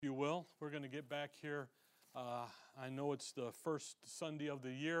You will. We're going to get back here. I know it's the first Sunday of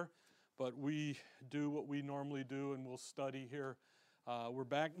the year, but we do what we normally do and we'll study here. We're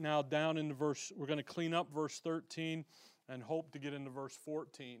back now down into we're going to clean up verse 13 and hope to get into verse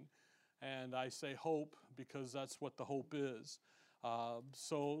 14. And I say hope because that's what the hope is.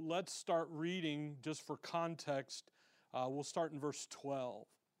 So let's start reading just for context. We'll start in verse 12.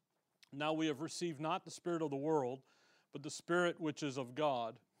 Now we have received not the spirit of the world, but the Spirit which is of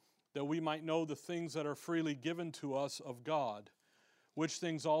God, that we might know the things that are freely given to us of God, which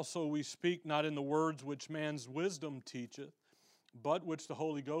things also we speak not in the words which man's wisdom teacheth, but which the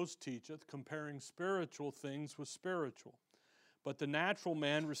Holy Ghost teacheth, comparing spiritual things with spiritual. But the natural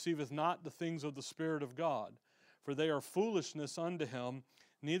man receiveth not the things of the Spirit of God, for they are foolishness unto him,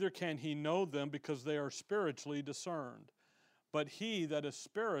 neither can he know them, because they are spiritually discerned. But he that is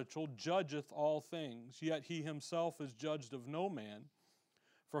spiritual judgeth all things, yet he himself is judged of no man.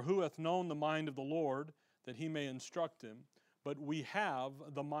 For who hath known the mind of the Lord, that he may instruct him? But we have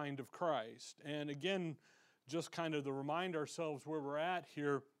the mind of Christ. And again, just kind of to remind ourselves where we're at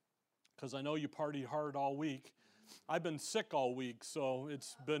here, because I know you partied hard all week. I've been sick all week, so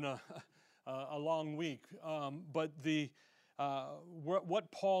it's been a long week. But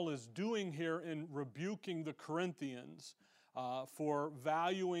what Paul is doing here in rebuking the Corinthians for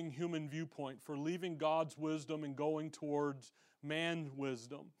valuing human viewpoint, for leaving God's wisdom and going towards man's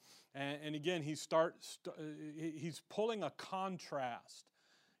wisdom. And again, he's pulling a contrast.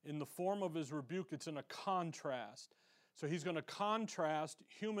 In the form of his rebuke, it's in a contrast. So he's going to contrast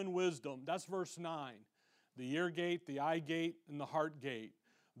human wisdom. That's verse 9. The ear gate, the eye gate, and the heart gate.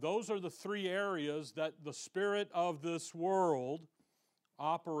 Those are the three areas that the spirit of this world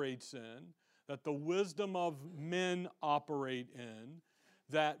operates in, that the wisdom of men operate in.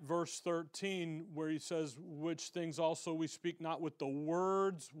 That verse 13 where he says, which things also we speak not with the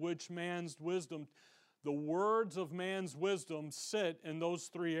words which man's wisdom. The words of man's wisdom sit in those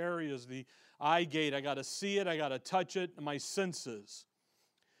three areas. The eye gate, I got to see it, I got to touch it, my senses.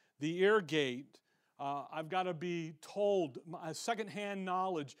 The ear gate, I've got to be told, secondhand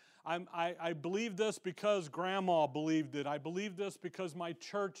knowledge. I believe this because grandma believed it. I believe this because my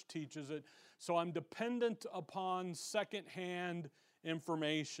church teaches it. So I'm dependent upon secondhand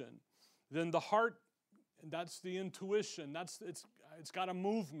information. Then the heart, that's the intuition. It's got to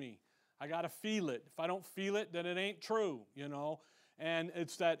move me. I got to feel it. If I don't feel it, then it ain't true, you know. And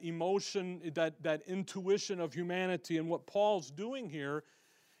it's that emotion, that intuition of humanity. And what Paul's doing here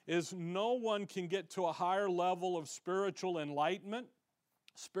is no one can get to a higher level of spiritual enlightenment,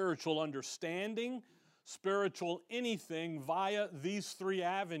 spiritual understanding, spiritual anything via these three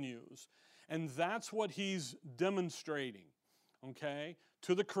avenues. And that's what he's demonstrating. Okay,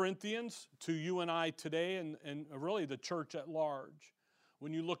 to the Corinthians, to you and I today, and really the church at large.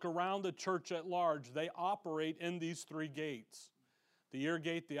 When you look around the church at large, they operate in these three gates. The ear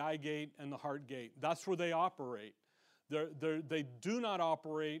gate, the eye gate, and the heart gate. That's where they operate. They do not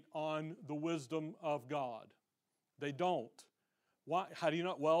operate on the wisdom of God. They don't. Why? How do you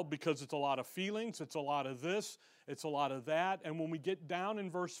know? Well, because it's a lot of feelings, it's a lot of this, it's a lot of that. And when we get down in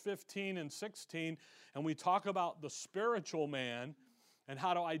verse 15 and 16, and we talk about the spiritual man and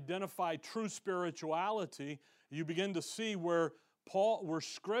how to identify true spirituality, you begin to see where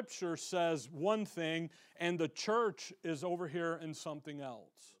Scripture says one thing and the church is over here in something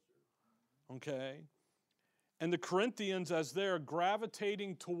else. Okay? And the Corinthians, as they're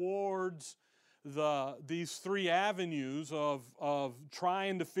gravitating towards these three avenues of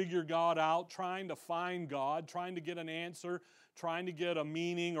trying to figure God out, trying to find God, trying to get an answer, trying to get a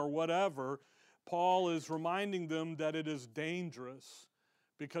meaning or whatever, Paul is reminding them that it is dangerous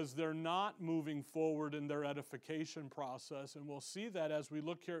because they're not moving forward in their edification process. And we'll see that as we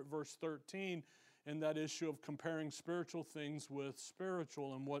look here at verse 13 in that issue of comparing spiritual things with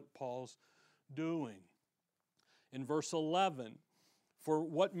spiritual and what Paul's doing. In verse 11, for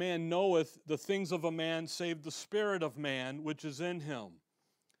what man knoweth the things of a man save the spirit of man which is in him?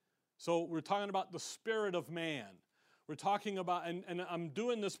 So we're talking about the spirit of man. We're talking about, and I'm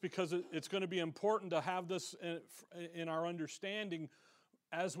doing this because it's going to be important to have this in our understanding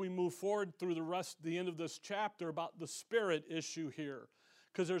as we move forward through the end of this chapter about the spirit issue here.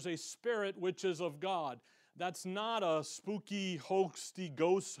 Because there's a spirit which is of God. That's not a spooky, hoaxy,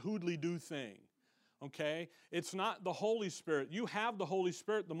 ghost, hoodly-doo thing. Okay? It's not the Holy Spirit. You have the Holy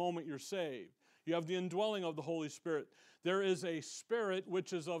Spirit the moment you're saved. You have the indwelling of the Holy Spirit. There is a spirit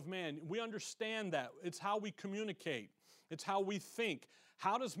which is of man. We understand that. It's how we communicate. It's how we think.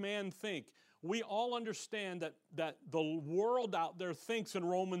 How does man think? We all understand that the world out there thinks in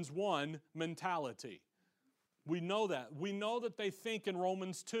Romans 1 mentality. We know that. We know that they think in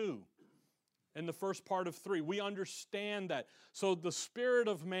Romans 2, in the first part of 3. We understand that. So the spirit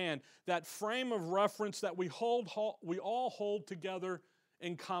of man, that frame of reference that we all hold together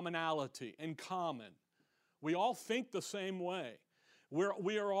in commonality, in common. We all think the same way.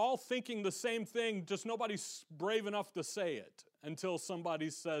 We are all thinking the same thing, just nobody's brave enough to say it until somebody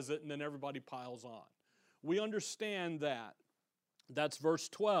says it and then everybody piles on. We understand that. That's verse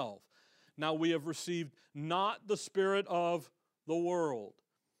 12. Now we have received not the spirit of the world.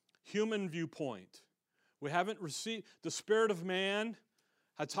 Human viewpoint. We haven't received the spirit of man.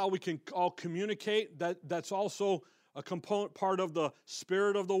 That's how we can all communicate. That's also a component part of the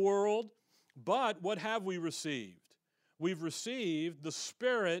spirit of the world. But what have we received? We've received the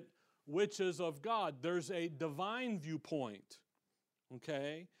Spirit which is of God. There's a divine viewpoint,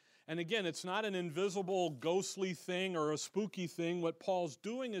 okay? And again, it's not an invisible, ghostly thing or a spooky thing. What Paul's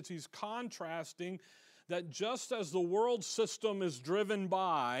doing is he's contrasting that just as the world system is driven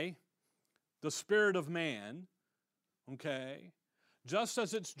by the spirit of man, okay, just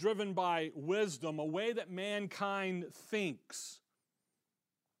as it's driven by wisdom, a way that mankind thinks,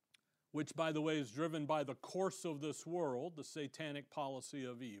 which, by the way, is driven by the course of this world, the satanic policy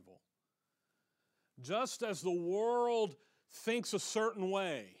of evil. Just as the world thinks a certain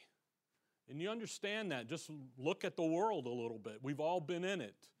way, and you understand that, just look at the world a little bit. We've all been in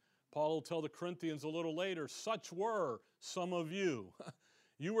it. Paul will tell the Corinthians a little later, such were some of you.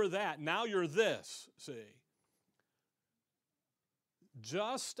 You were that, now you're this, see.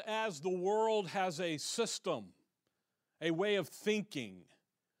 Just as the world has a system, a way of thinking,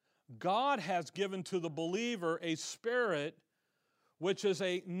 God has given to the believer a spirit which is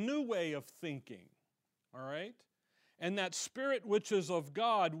a new way of thinking, all right? And that spirit which is of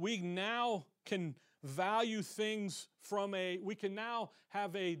God, we now can value things we can now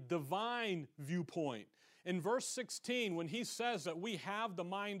have a divine viewpoint. In verse 16, when he says that we have the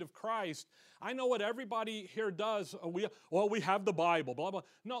mind of Christ, I know what everybody here does. We have the Bible, blah, blah.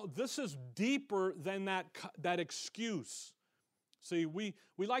 No, this is deeper than that excuse. See, we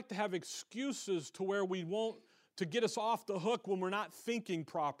like to have excuses to where we won't, to get us off the hook when we're not thinking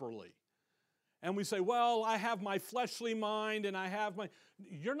properly. And we say, well, I have my fleshly mind and I have my...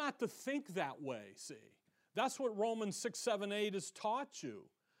 You're not to think that way, see. That's what Romans 6, 7, 8 has taught you.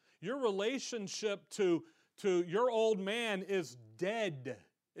 Your relationship to your old man is dead.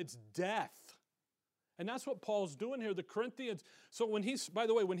 It's death. And that's what Paul's doing here. The Corinthians, so when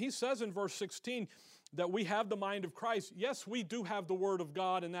he says in verse 16, that we have the mind of Christ. Yes, we do have the Word of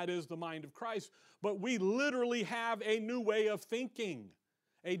God, and that is the mind of Christ, but we literally have a new way of thinking,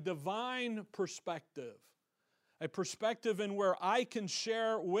 a divine perspective, a perspective in where I can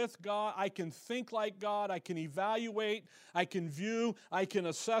share with God, I can think like God, I can evaluate, I can view, I can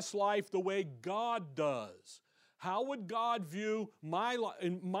assess life the way God does. How would God view my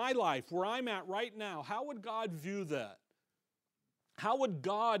life, where I'm at right now? How would God view that? How would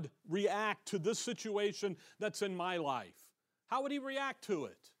God react to this situation that's in my life? How would He react to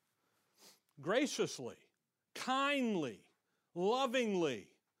it? Graciously, kindly, lovingly,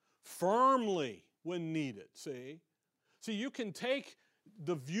 firmly when needed, see? See, you can take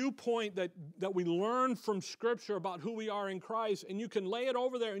the viewpoint that we learn from Scripture about who we are in Christ, and you can lay it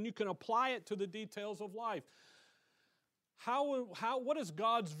over there and you can apply it to the details of life. What is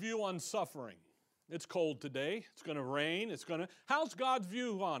God's view on suffering? It's cold today. It's going to rain. How's God's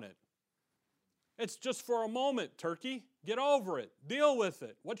view on it? It's just for a moment, turkey. Get over it. Deal with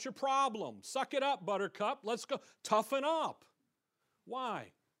it. What's your problem? Suck it up, buttercup. Let's go. Toughen up.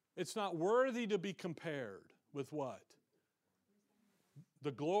 Why? It's not worthy to be compared with what?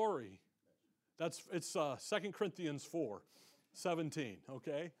 The glory. It's 2 Corinthians 4, 17,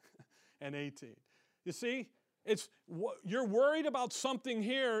 okay? And 18. You see? You're worried about something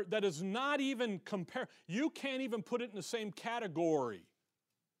here that is not even compared. You can't even put it in the same category,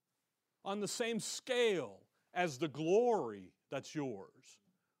 on the same scale as the glory that's yours.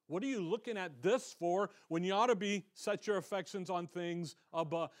 What are you looking at this for when you ought to be set your affections on things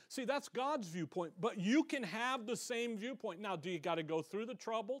above? See, that's God's viewpoint, but you can have the same viewpoint. Now, do you got to go through the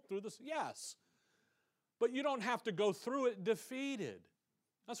trouble, through this? Yes. But you don't have to go through it defeated.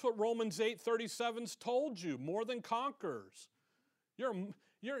 That's what Romans 8:37's told you, more than conquerors.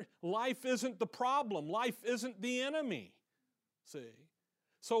 Your life isn't the problem. Life isn't the enemy. See?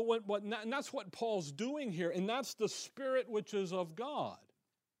 So and that's what Paul's doing here, and that's the spirit which is of God.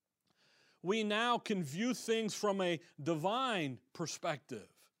 We now can view things from a divine perspective.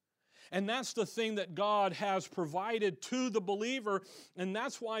 And that's the thing that God has provided to the believer, and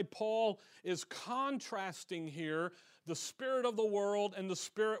that's why Paul is contrasting here the spirit of the world and the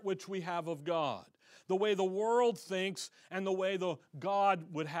spirit which we have of God. the way the world thinks and the way the God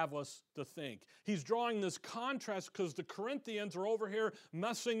would have us to think. He's drawing this contrast because the Corinthians are over here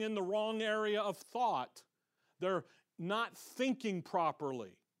messing in the wrong area of thought. They're not thinking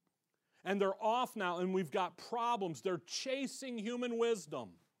properly. And they're off now, and we've got problems. They're chasing human wisdom.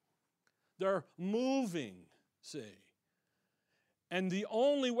 They're moving, see. And the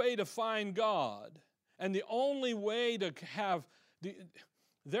only way to find God, and the only way to have,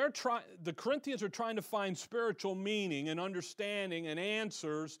 the Corinthians are trying to find spiritual meaning and understanding and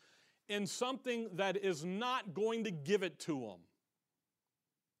answers in something that is not going to give it to them.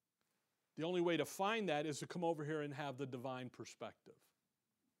 The only way to find that is to come over here and have the divine perspective.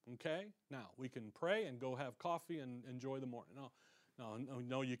 Okay? Now, we can pray and go have coffee and enjoy the morning.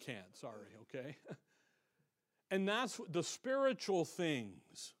 No, you can't. Sorry, okay? And that's the spiritual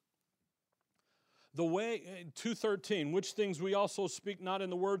things. The way, 2:13, which things we also speak not in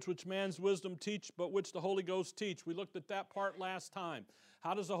the words which man's wisdom teach, but which the Holy Ghost teach. We looked at that part last time.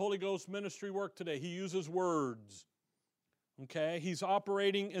 How does the Holy Ghost ministry work today? He uses words. Okay? He's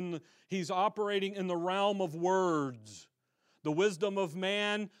operating in the realm of words. The wisdom of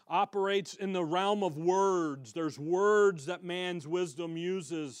man operates in the realm of words. There's words that man's wisdom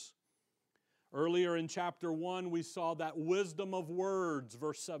uses. Earlier in chapter 1, we saw that wisdom of words,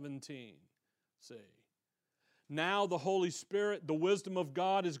 verse 17. See. Now the Holy Spirit, the wisdom of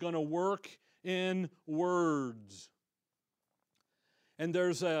God is going to work in words. And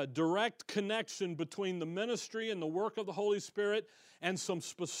there's a direct connection between the ministry and the work of the Holy Spirit and some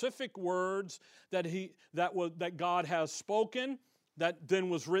specific words that God has spoken, that then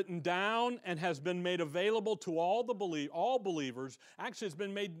was written down and has been made available to all believers. Actually, it's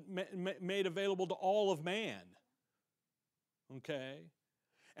been made available to all of man. Okay?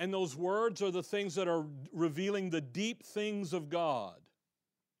 And those words are the things that are revealing the deep things of God.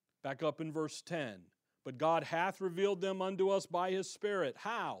 Back up in verse 10. But God hath revealed them unto us by His Spirit.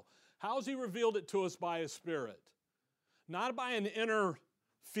 How? How has He revealed it to us by His Spirit? Not by an inner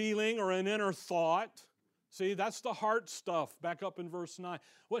feeling or an inner thought. See, that's the heart stuff. Back up in verse 9.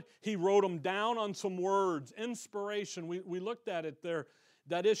 He wrote them down on some words. Inspiration. We looked at it there.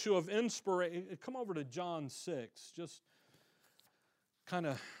 That issue of inspiration. Come over to John 6. Just kind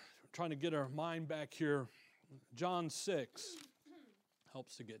of trying to get our mind back here. John 6.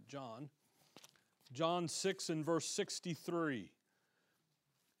 Helps to get John. John 6 and verse 63.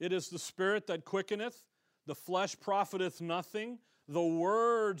 It is the Spirit that quickeneth, the flesh profiteth nothing. The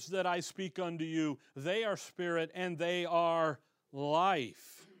words that I speak unto you, they are spirit and they are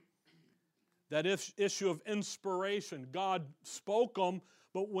life. That issue of inspiration. God spoke them,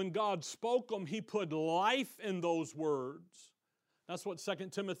 but when God spoke them, He put life in those words. That's what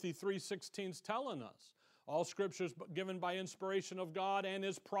 2 Timothy 3:16 is telling us. All Scripture is given by inspiration of God and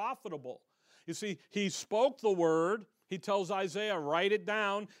is profitable. You see, He spoke the word. He tells Isaiah, write it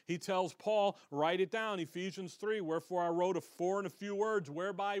down. He tells Paul, write it down. Ephesians 3, wherefore I wrote a four and a few words,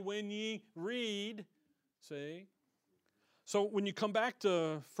 whereby when ye read, see? So when you come back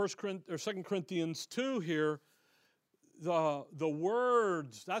to 2 Corinthians 2 here, the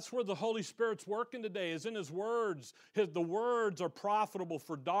words, that's where the Holy Spirit's working today, is in His words. The words are profitable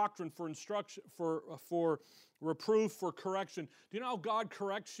for doctrine, for instruction, for reproof, for correction. Do you know how God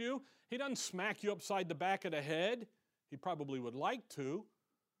corrects you? He doesn't smack you upside the back of the head. He probably would like to.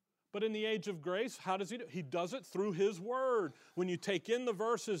 But in the age of grace, how does He do it? He does it through His Word. When you take in the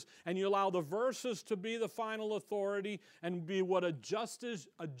verses and you allow the verses to be the final authority and be what adjust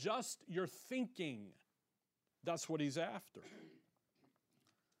your thinking, that's what He's after.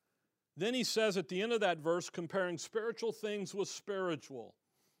 Then He says at the end of that verse, comparing spiritual things with spiritual.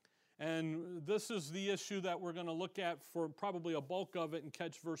 And this is the issue that we're going to look at for probably a bulk of it and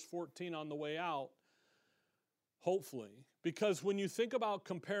catch verse 14 on the way out. Hopefully. Because when you think about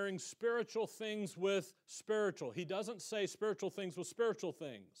comparing spiritual things with spiritual, He doesn't say spiritual things with spiritual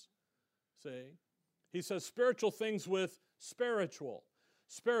things. See? He says spiritual things with spiritual.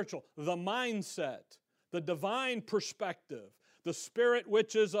 Spiritual, the mindset, the divine perspective, the spirit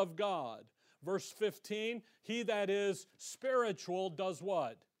which is of God. Verse 15, he that is spiritual does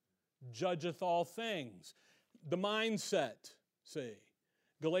what? Judgeth all things. The mindset, see?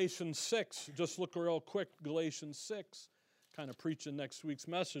 Galatians 6, just look real quick, Galatians 6, kind of preaching next week's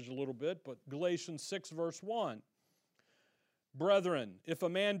message a little bit, but Galatians 6 verse 1. Brethren, if a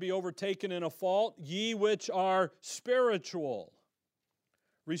man be overtaken in a fault, ye which are spiritual,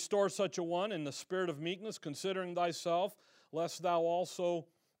 restore such a one in the spirit of meekness, considering thyself, lest thou also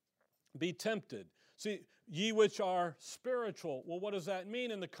be tempted. See, ye which are spiritual. Well, what does that mean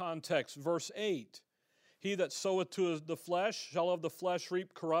in the context? Verse 8. He that soweth to the flesh shall of the flesh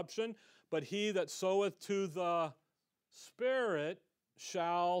reap corruption, but he that soweth to the Spirit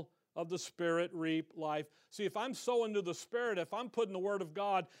shall of the Spirit reap life. See, if I'm sowing to the Spirit, if I'm putting the Word of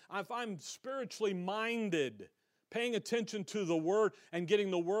God, if I'm spiritually minded, paying attention to the Word and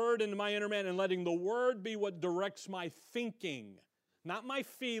getting the Word into my inner man and letting the Word be what directs my thinking, not my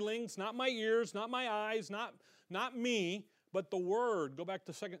feelings, not my ears, not my eyes, not me, but the Word. Go back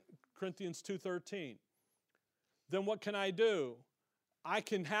to 2 Corinthians 2:13. Then what can I do? I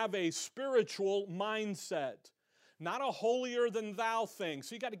can have a spiritual mindset, not a holier-than-thou thing.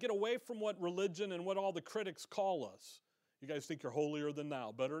 So you got to get away from what religion and what all the critics call us. You guys think you're holier than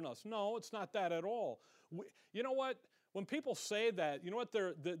thou, better than us. No, it's not that at all. You know what? When people say that, you know what?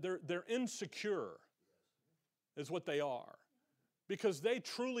 They're insecure is what they are, because they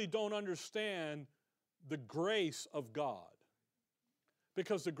truly don't understand the grace of God.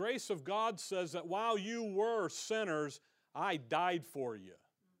 Because the grace of God says that while you were sinners, I died for you.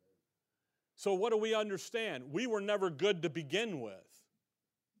 So what do we understand? We were never good to begin with.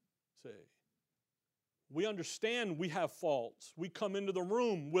 See, we understand we have faults. We come into the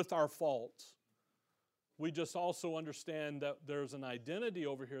room with our faults. We just also understand that there's an identity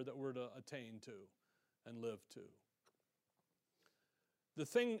over here that we're to attain to and live to. The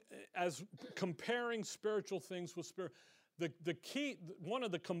thing, as comparing spiritual things with spirit, the key, one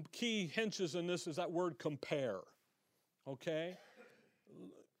of the key hinges in this is that word compare. Okay?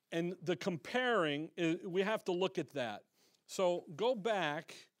 And the comparing, we have to look at that. So go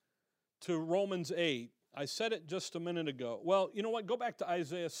back to Romans 8. I said it just a minute ago. Well, you know what? Go back to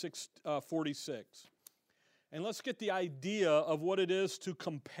Isaiah 46. And let's get the idea of what it is to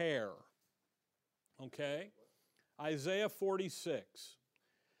compare. Okay? Isaiah 46.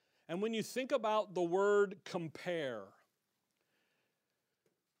 And when you think about the word compare,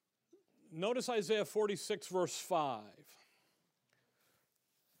 notice Isaiah 46 verse 5.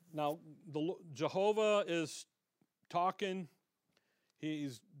 Now, Jehovah is talking.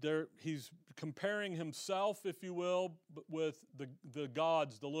 He's comparing himself, if you will, with the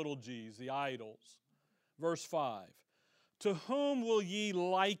gods, the little g's, the idols. Verse 5. To whom will ye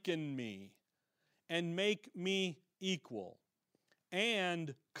liken me and make me equal,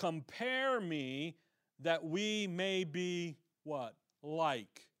 and compare me that we may be what?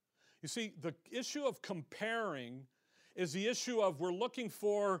 Like. You see, the issue of comparing is the issue of we're looking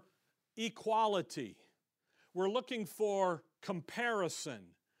for equality. We're looking for comparison.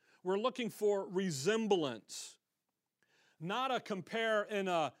 We're looking for resemblance. Not a compare in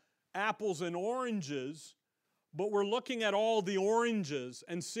apples and oranges, but we're looking at all the oranges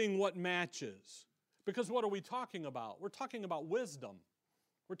and seeing what matches. Because what are we talking about? We're talking about wisdom.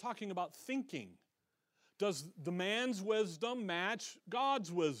 We're talking about thinking. Does the man's wisdom match God's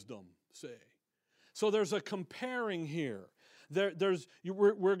wisdom, say? So there's a comparing here.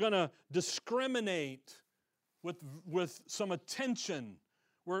 We're going to discriminate with some attention.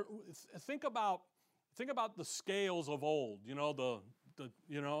 Think about the scales of old. You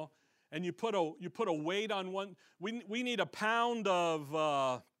know and you put a weight on one. We need a pound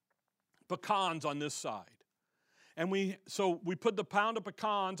of pecans on this side, and so we put the pound of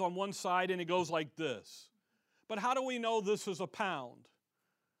pecans on one side, and it goes like this. But how do we know this is a pound?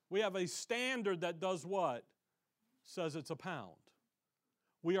 We have a standard that does what? Says it's a pound.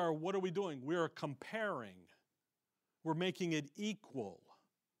 What are we doing? We are comparing. We're making it equal.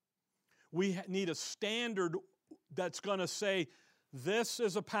 We need a standard that's going to say this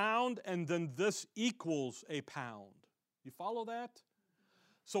is a pound and then this equals a pound. You follow that?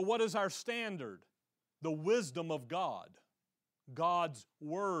 So what is our standard? The wisdom of God. God's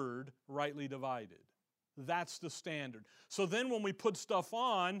word rightly divided. That's the standard. So then when we put stuff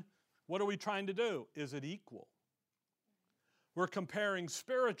on, what are we trying to do? Is it equal? We're comparing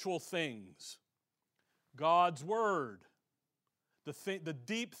spiritual things, God's word, the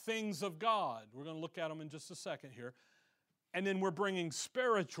deep things of God. We're going to look at them in just a second here. And then we're bringing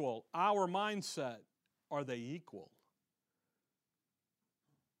spiritual, our mindset. Are they equal?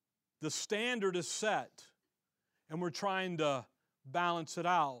 The standard is set, and we're trying to balance it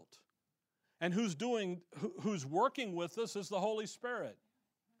out. And who's working with us is the Holy Spirit.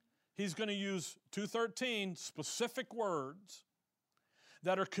 He's going to use 2:13 specific words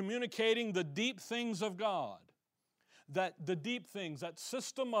that are communicating the deep things of God. The deep things, that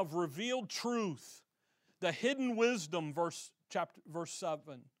system of revealed truth, the hidden wisdom, verse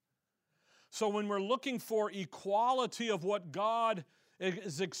 7. So when we're looking for equality of what God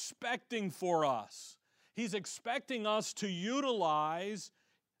is expecting for us, He's expecting us to utilize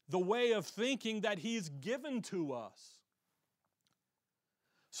the way of thinking that He's given to us,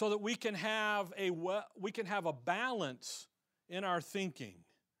 so that we can have a balance in our thinking.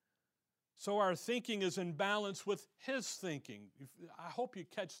 So our thinking is in balance with His thinking. I hope you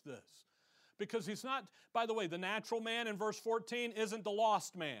catch this. Because He's not, by the way, the natural man in verse 14 isn't the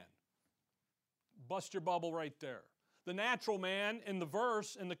lost man. Bust your bubble right there. The natural man in the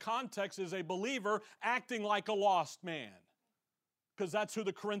verse, in the context, is a believer acting like a lost man. Because that's who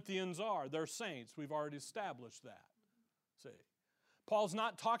the Corinthians are. They're saints. We've already established that. See? Paul's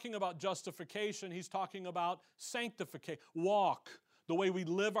not talking about justification. He's talking about sanctification. Walk, the way we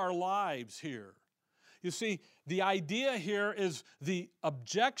live our lives here. You see, the idea here is the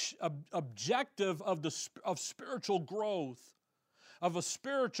objective of spiritual growth, of a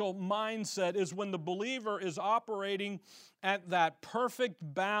spiritual mindset, is when the believer is operating at that perfect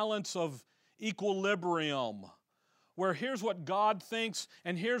balance of equilibrium, where here's what God thinks,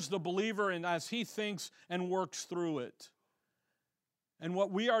 and here's the believer, and as he thinks and works through it. And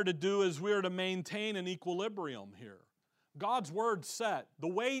what we are to do is we are to maintain an equilibrium here. God's word's set. The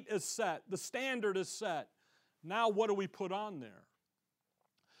weight is set. The standard is set. Now what do we put on there?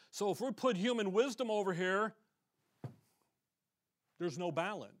 So if we put human wisdom over here, there's no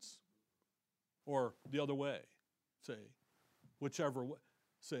balance. Or the other way, say, whichever way,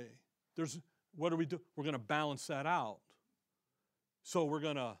 say, what do we do? We're going to balance that out. So we're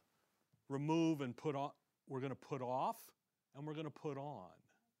going to remove and put on, we're going to put off, and we're going to put on.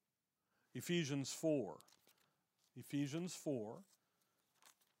 Ephesians 4. Ephesians 4.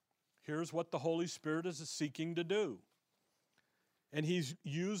 Here's what the Holy Spirit is seeking to do. And He's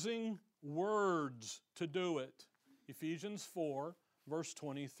using words to do it. Ephesians 4, verse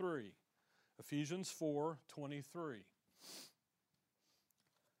 23. Ephesians 4, 23.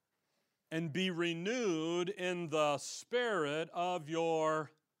 And be renewed in the spirit of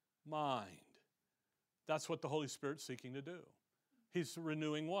your mind. That's what the Holy Spirit's seeking to do. He's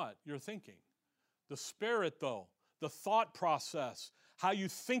renewing what? Your thinking. The spirit, though, the thought process, how you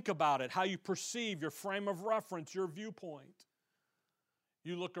think about it, how you perceive, your frame of reference, your viewpoint.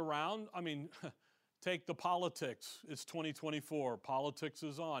 You look around, take the politics. It's 2024. Politics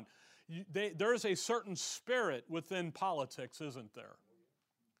is on. There's a certain spirit within politics, isn't there?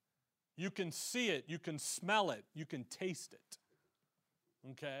 You can see it. You can smell it. You can taste it.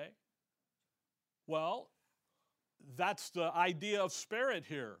 Okay? Well, that's the idea of spirit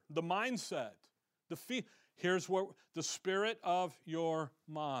here, the mindset, Here's what the spirit of your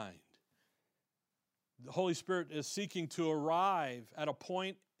mind. The Holy Spirit is seeking to arrive at a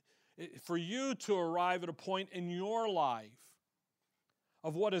point, for you to arrive at a point in your life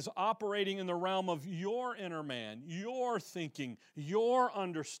of what is operating in the realm of your inner man, your thinking, your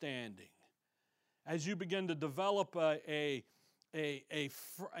understanding. As you begin to develop a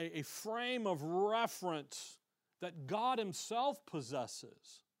frame of reference that God Himself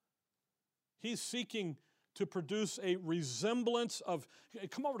possesses. He's seeking to produce a resemblance of,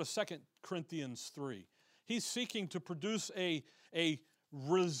 come over to 2 Corinthians 3. He's seeking to produce a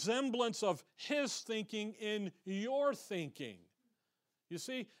resemblance of His thinking in your thinking. You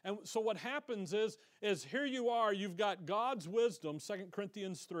see? And so what happens is here you are, you've got God's wisdom, 2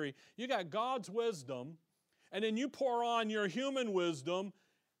 Corinthians 3. You got God's wisdom, and then you pour on your human wisdom,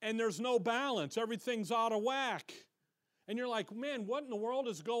 and there's no balance. Everything's out of whack. And you're like, man, what in the world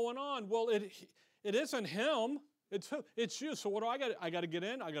is going on? Well, it isn't him. It's you. So what do I got? I got to get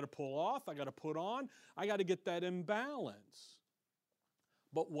in. I got to pull off. I got to put on. I got to get that in balance.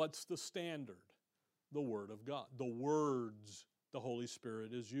 But what's the standard? The Word of God. The words the Holy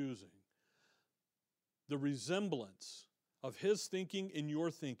Spirit is using. The resemblance of His thinking in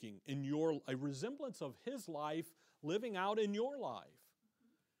your thinking, a resemblance of His life living out in your life.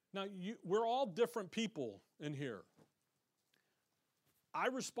 Now, we're all different people in here. I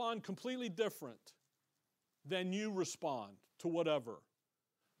respond completely different than you respond to whatever.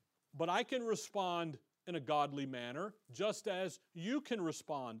 But I can respond in a godly manner just as you can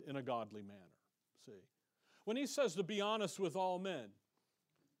respond in a godly manner. See? When He says to be honest with all men,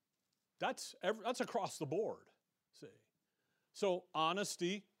 that's across the board. See? So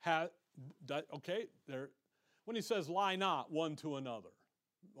honesty when He says lie not one to another,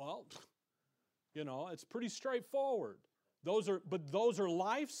 well, it's pretty straightforward. Those are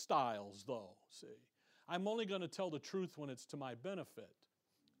lifestyles, though, see. I'm only going to tell the truth when it's to my benefit.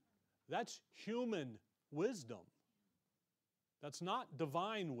 That's human wisdom. That's not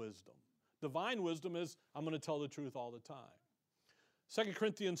divine wisdom. Divine wisdom is, I'm going to tell the truth all the time. 2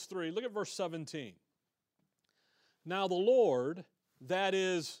 Corinthians 3, look at verse 17. Now the Lord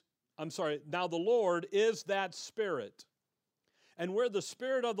is that Spirit. And where the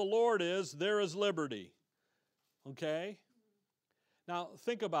Spirit of the Lord is, there is liberty. Okay? Now,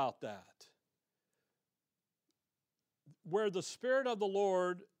 think about that. Where the Spirit of the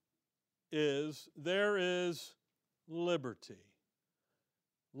Lord is there is liberty,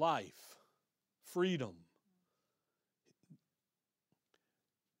 life, freedom.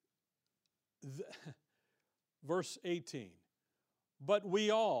 Verse 18. But we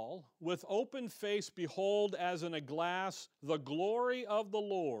all, with open face, behold as in a glass the glory of the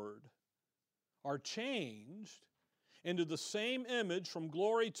Lord, are changed into the same image from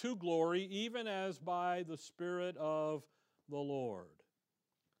glory to glory, even as by the Spirit of the Lord.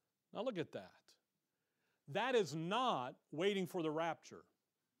 Now look at that. That is not waiting for the rapture.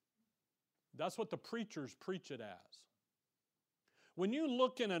 That's what the preachers preach it as. When you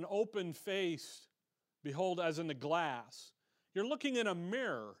look in an open face, behold as in the glass, you're looking in a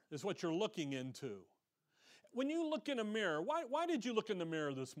mirror is what you're looking into. When you look in a mirror, why did you look in the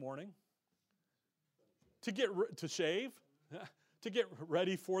mirror this morning? To shave? To get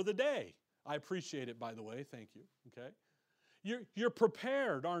ready for the day. I appreciate it, by the way. Thank you. Okay? You're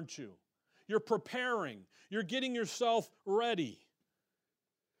prepared, aren't you? You're preparing. You're getting yourself ready.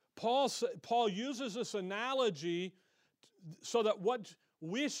 Paul uses this analogy so that what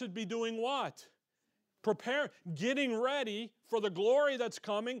we should be doing what? Prepare, getting ready for the glory that's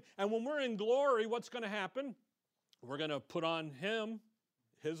coming. And when we're in glory, what's going to happen? We're going to put on Him,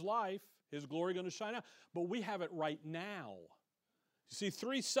 His life, His glory going to shine out. But we have it right now. You see,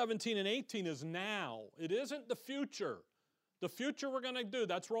 3:17 and 18 is now. It isn't the future. The future we're going to do.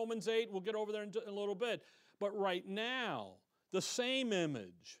 That's Romans 8. We'll get over there in a little bit. But right now, the same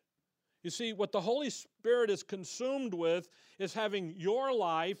image. You see, what the Holy Spirit is consumed with is having your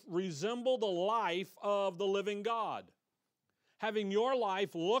life resemble the life of the living God. Having your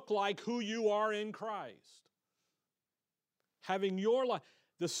life look like who you are in Christ. Having your life,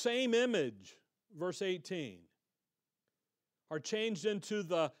 the same image, verse 18, are changed into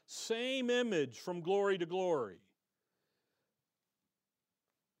the same image from glory to glory.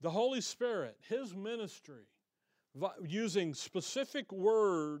 The Holy Spirit, His ministry, using specific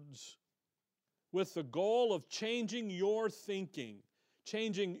words with the goal of changing your thinking,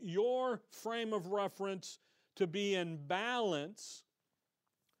 changing your frame of reference to be in balance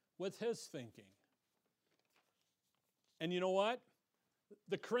with His thinking. And you know what?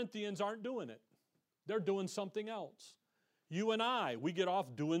 The Corinthians aren't doing it. They're doing something else. You and I, we get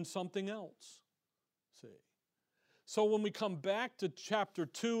off doing something else. See? So when we come back to chapter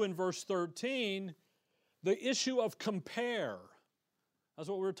 2 and verse 13, the issue of compare, that's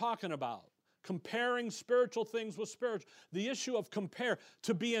what we were talking about. Comparing spiritual things with spiritual. The issue of compare,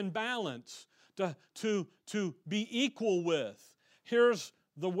 to be in balance, to be equal with. Here's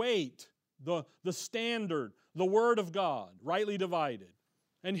the weight, the standard, the Word of God, rightly divided.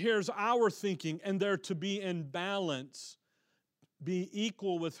 And here's our thinking, and they're to be in balance, be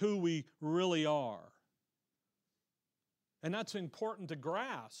equal with who we really are. And that's important to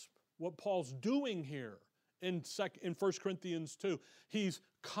grasp what Paul's doing here in 1 Corinthians 2. He's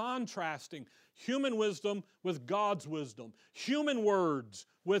contrasting human wisdom with God's wisdom. Human words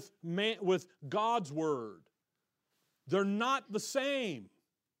with God's word. They're not the same.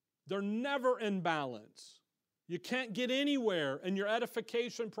 They're never in balance. You can't get anywhere in your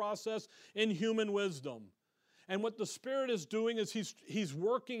edification process in human wisdom. And what the Spirit is doing is He's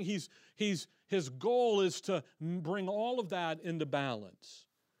working, His goal is to bring all of that into balance.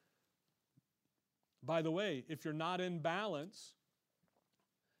 By the way, if you're not in balance,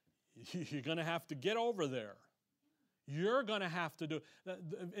 you're going to have to get over there. You're going to have to do it.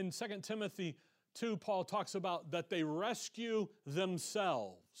 In 2 Timothy 2, Paul talks about that they rescue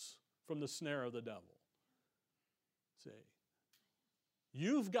themselves from the snare of the devil. See,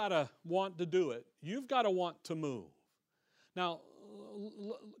 you've got to want to do it. You've got to want to move. Now,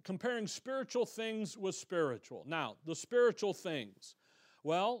 comparing spiritual things with spiritual. Now, the spiritual things.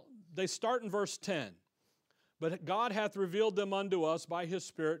 Well, they start in verse 10. But God hath revealed them unto us by His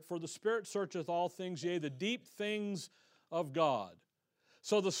Spirit, for the Spirit searcheth all things, yea, the deep things of God.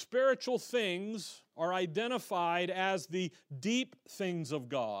 So the spiritual things are identified as the deep things of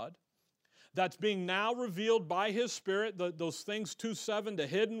God. That's being now revealed by His Spirit, those things 2:7, the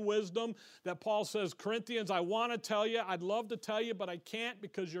hidden wisdom that Paul says, Corinthians, I want to tell you, I'd love to tell you, but I can't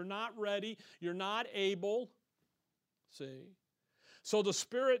because you're not ready, you're not able. See? So the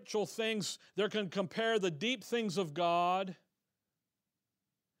spiritual things, they can compare the deep things of God.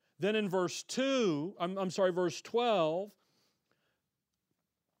 Then in verse 12,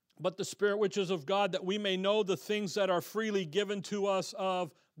 but the Spirit which is of God, that we may know the things that are freely given to us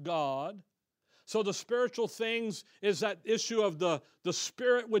of God. So the spiritual things is that issue of the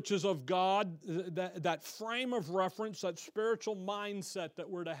Spirit which is of God, that frame of reference, that spiritual mindset that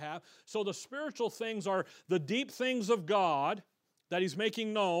we're to have. So the spiritual things are the deep things of God, that he's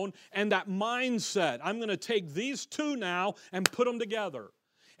making known, and that mindset. I'm going to take these two now and put them together.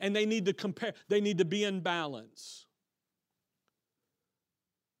 And they need to compare, they need to be in balance.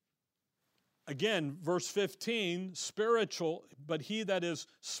 Again, verse 15, spiritual, but he that is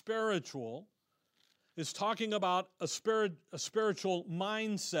spiritual is talking about a spiritual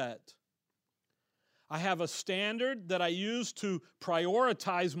mindset. I have a standard that I use to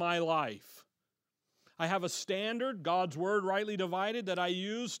prioritize my life. I have a standard, God's word rightly divided, that I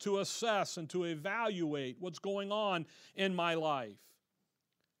use to assess and to evaluate what's going on in my life.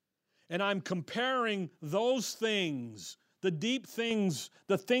 And I'm comparing those things, the deep things,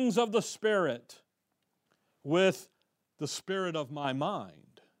 the things of the Spirit, with the spirit of my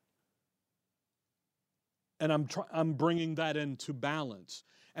mind. And I'm bringing that into balance.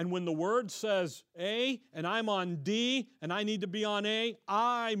 And when the Word says A, and I'm on D, and I need to be on A,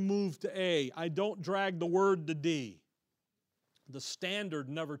 I move to A. I don't drag the Word to D. The standard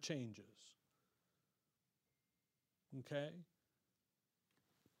never changes. Okay?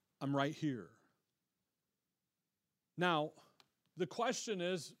 I'm right here. Now, the question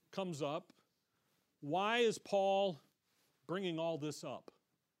comes up, why is Paul bringing all this up?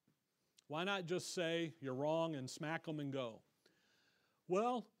 Why not just say, you're wrong, and smack them and go?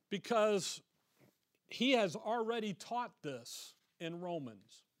 Well, because he has already taught this in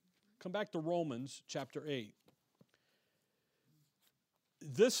Romans. Come back to Romans chapter 8.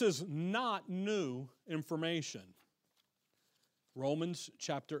 This is not new information. Romans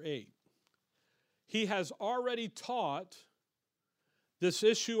chapter 8. He has already taught this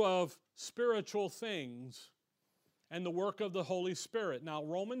issue of spiritual things and the work of the Holy Spirit. Now,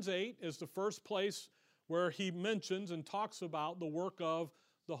 Romans 8 is the first place where he mentions and talks about the work of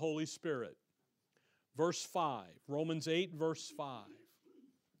the Holy Spirit. Verse 5, Romans 8, verse 5.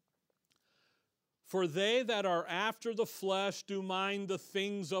 For they that are after the flesh do mind the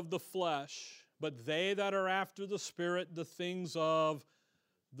things of the flesh, but they that are after the Spirit, the things of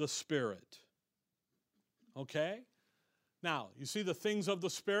the Spirit. Okay? Now, you see the things of the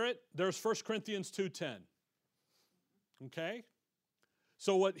Spirit? There's 1 Corinthians 2:10. Okay?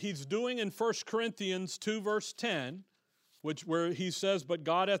 So what he's doing in 1 Corinthians 2 verse 10, where he says, but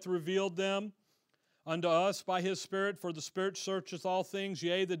God hath revealed them unto us by his Spirit, for the Spirit searcheth all things,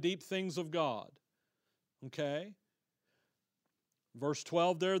 yea, the deep things of God. Okay? Verse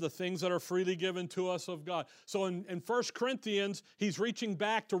 12 there, the things that are freely given to us of God. So in 1 Corinthians, he's reaching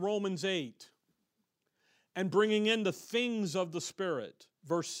back to Romans 8 and bringing in the things of the Spirit.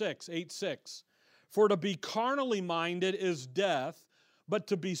 Verse 6, 8:6. For to be carnally minded is death, but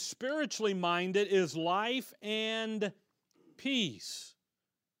to be spiritually minded is life and peace.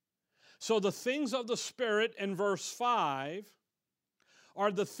 So the things of the Spirit in verse 5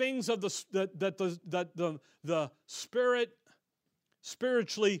 are the things of the Spirit,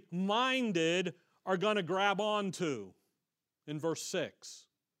 spiritually minded, are going to grab onto in verse 6.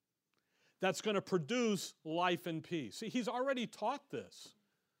 That's going to produce life and peace. See, he's already taught this.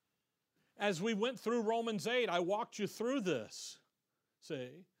 As we went through Romans 8, I walked you through this. See?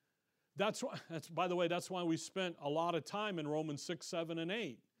 By the way, that's why we spent a lot of time in Romans 6, 7, and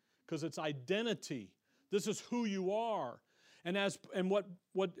 8. Because it's identity. This is who you are. And what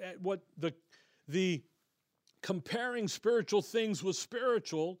the comparing spiritual things with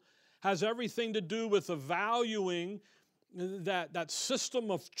spiritual has everything to do with valuing that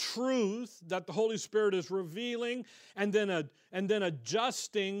system of truth that the Holy Spirit is revealing, and then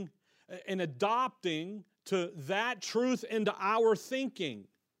adjusting and adopting to that truth into our thinking.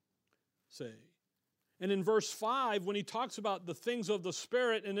 See? And in verse 5, when he talks about the things of the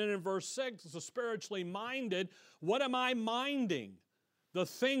Spirit, and then in verse 6, the spiritually minded, what am I minding? The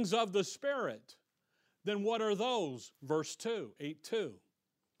things of the Spirit. Then what are those? Verse 2, 8:2.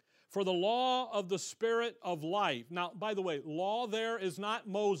 For the law of the Spirit of life. Now, by the way, law there is not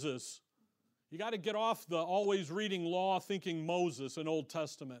Moses. You got to get off the always reading law thinking Moses in Old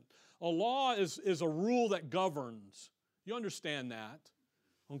Testament. A law is a rule that governs. You understand that.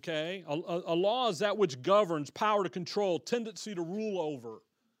 Okay? A law is that which governs, power to control, tendency to rule over.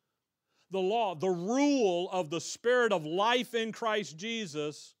 The law, the rule of the Spirit of life in Christ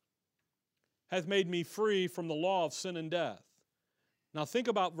Jesus hath made me free from the law of sin and death. Now think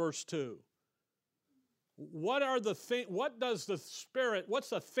about verse 2. What's the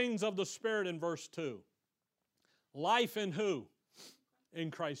things of the Spirit in verse 2? Life in who?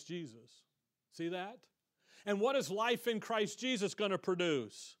 In Christ Jesus. See that? And what is life in Christ Jesus going to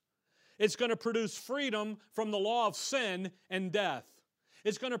produce? It's going to produce freedom from the law of sin and death.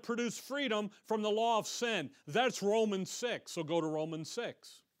 It's going to produce freedom from the law of sin. That's Romans 6, so go to Romans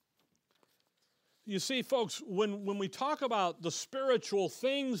 6. You see, folks, when we talk about the spiritual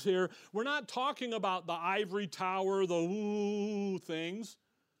things here, we're not talking about the ivory tower, the ooh things.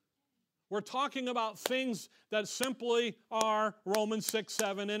 We're talking about things that simply are Romans 6,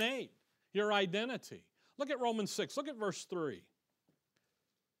 7, and 8, your identity. Look at Romans 6. Look at verse 3.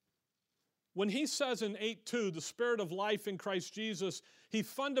 When he says in 8:2, the Spirit of life in Christ Jesus, he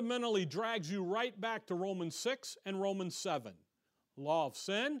fundamentally drags you right back to Romans 6 and Romans 7. Law of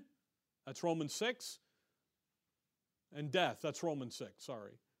sin, that's Romans 6. And death, that's Romans 6,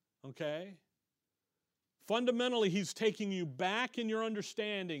 sorry. Okay? Fundamentally, he's taking you back in your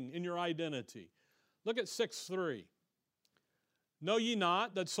understanding, in your identity. Look at 6:3. Know ye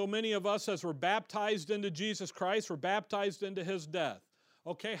not that so many of us as were baptized into Jesus Christ were baptized into his death?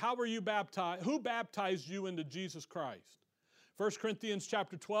 Okay, how were you baptized? Who baptized you into Jesus Christ? 1 Corinthians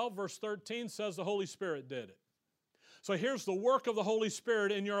chapter 12, verse 13 says the Holy Spirit did it. So here's the work of the Holy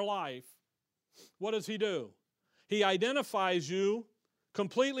Spirit in your life. What does he do? He identifies you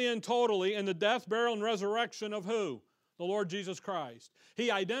completely and totally in the death, burial, and resurrection of who? The Lord Jesus Christ. He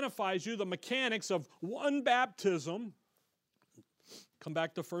identifies you, the mechanics of one baptism. Come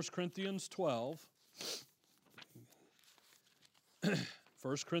back to 1 Corinthians 12.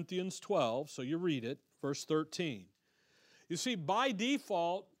 1 Corinthians 12, so you read it, verse 13. You see, by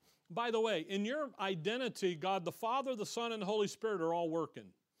default, by the way, in your identity, God the Father, the Son, and the Holy Spirit are all working.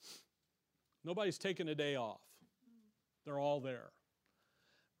 Nobody's taking a day off. They're all there.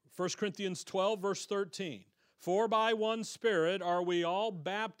 1 Corinthians 12, verse 13. For by one Spirit are we all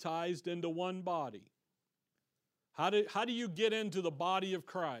baptized into one body. How do you get into the body of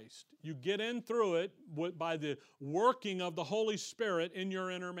Christ? You get in through it by the working of the Holy Spirit in your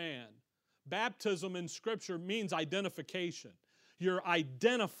inner man. Baptism in Scripture means identification. You're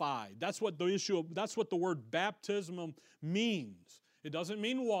identified. That's what the word baptism means. It doesn't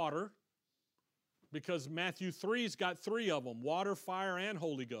mean water, because Matthew 3's got three of them: water, fire, and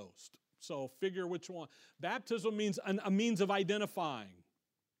Holy Ghost. So figure which one. Baptism means a means of identifying.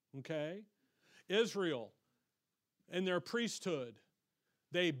 Okay? Israel, in their priesthood,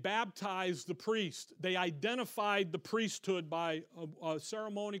 they baptized the priest. They identified the priesthood by a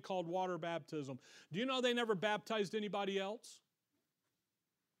ceremony called water baptism. Do you know they never baptized anybody else?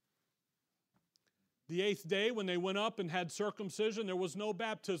 The 8th day, when they went up and had circumcision, there was no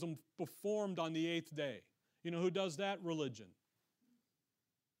baptism performed on the 8th day. You know who does that? Religion.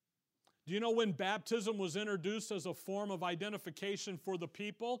 Do you know when baptism was introduced as a form of identification for the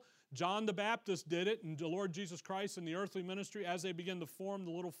people? John the Baptist did it, and the Lord Jesus Christ in the earthly ministry as they began to form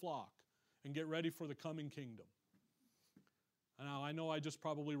the little flock and get ready for the coming kingdom. Now, I know I just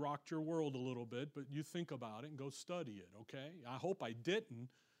probably rocked your world a little bit, but you think about it and go study it, okay? I hope I didn't.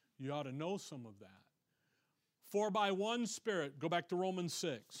 You ought to know some of that. For by one Spirit, go back to Romans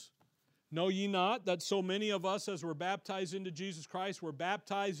 6. Know ye not that so many of us as were baptized into Jesus Christ were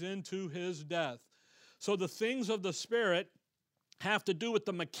baptized into his death? So the things of the Spirit have to do with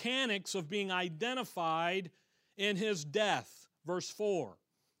the mechanics of being identified in his death. Verse 4.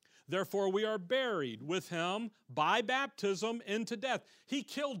 Therefore we are buried with him by baptism into death. He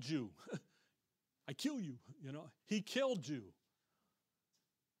killed you. I kill you, He killed you.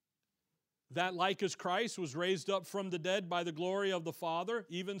 That like as Christ was raised up from the dead by the glory of the Father,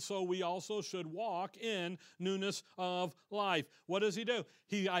 even so we also should walk in newness of life. What does he do?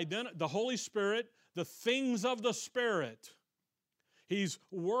 The Holy Spirit, the things of the Spirit. He's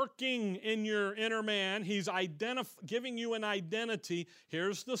working in your inner man. He's giving you an identity.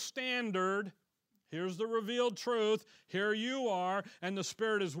 Here's the standard. Here's the revealed truth. Here you are. And the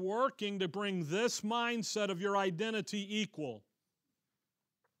Spirit is working to bring this mindset of your identity equal.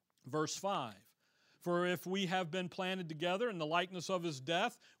 Verse 5. For if we have been planted together in the likeness of his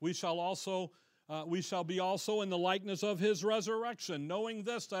death, we shall be also in the likeness of his resurrection, knowing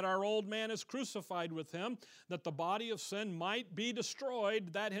this, that our old man is crucified with him, that the body of sin might be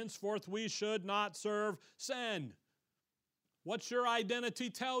destroyed, that henceforth we should not serve sin. What's your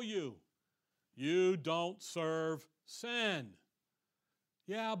identity tell you? You don't serve sin.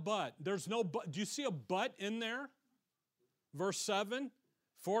 Yeah, but. There's no but. Do you see a but in there? Verse 7.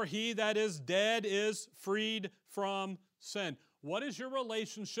 For he that is dead is freed from sin. What is your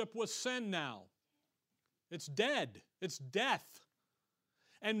relationship with sin now? It's dead. It's death.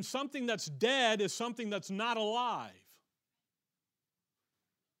 And something that's dead is something that's not alive.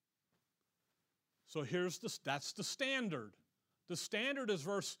 So that's the standard. The standard is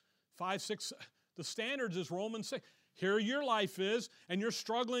verse 5, 6. The standard is Romans 6. Here your life is, and you're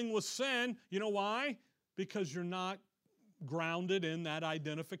struggling with sin. You know why? Because you're not grounded in that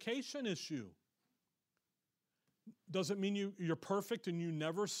identification issue. does it mean you're perfect and you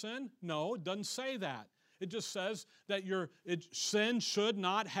never sin? No, it doesn't say that. It just says that sin should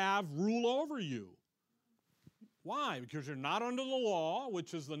not have rule over you. Why? Because you're not under the law,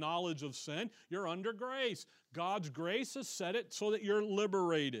 which is the knowledge of sin. You're under grace. God's grace has set it so that you're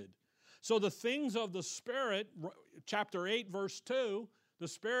liberated. So the things of the Spirit, chapter 8, verse 2, the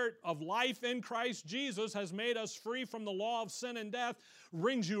Spirit of life in Christ Jesus has made us free from the law of sin and death,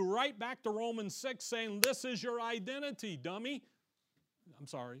 brings you right back to Romans 6 saying, this is your identity, dummy. I'm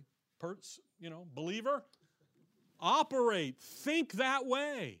sorry, believer. Operate, think that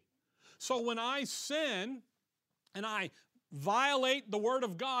way. So when I sin and I violate the Word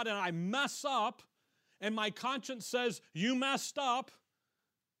of God and I mess up and my conscience says, you messed up,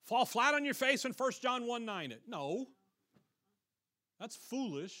 fall flat on your face and 1 John 1:9 it. No. That's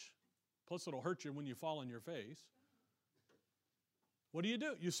foolish. Plus it'll hurt you when you fall on your face. What do?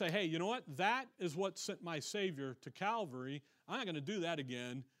 You say, hey, you know what? That is what sent my Savior to Calvary. I'm not going to do that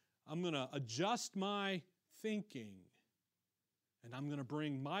again. I'm going to adjust my thinking. And I'm going to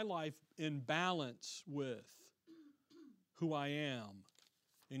bring my life in balance with who I am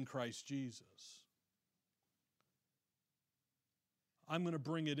in Christ Jesus. I'm going to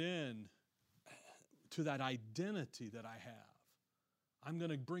bring it in to that identity that I have. I'm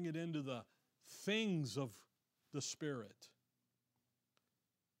going to bring it into the things of the Spirit.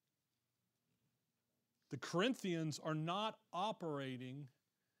 The Corinthians are not operating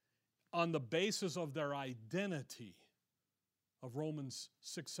on the basis of their identity of Romans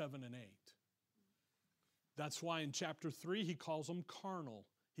 6, 7, and 8. That's why in chapter 3 he calls them carnal.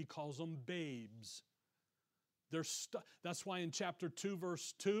 He calls them babes. That's why in chapter 2,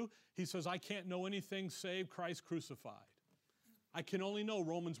 verse 2, he says, I can't know anything save Christ crucified. I can only know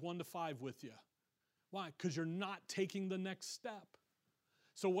Romans 1-5 with you. Why? Because you're not taking the next step.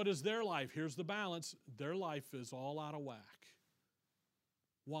 So what is their life? Here's the balance. Their life is all out of whack.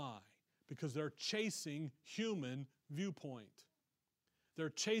 Why? Because they're chasing human viewpoint. They're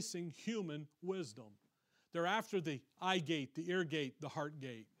chasing human wisdom. They're after the eye gate, the ear gate, the heart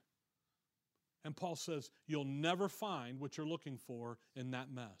gate. And Paul says, you'll never find what you're looking for in that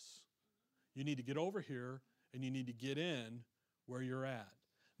mess. You need to get over here and you need to get in where you're at.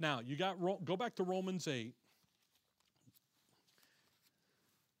 Now, go back to Romans 8.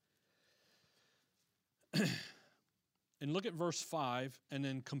 And look at verse 5 and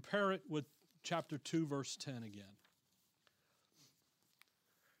then compare it with chapter 2, verse 10 again.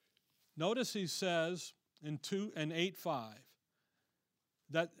 Notice he says in 2 and 8:5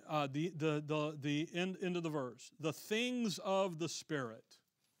 that the end of the verse, the things of the Spirit.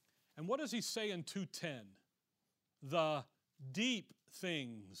 And what does he say in 2:10? The deep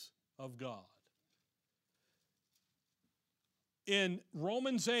things of God. In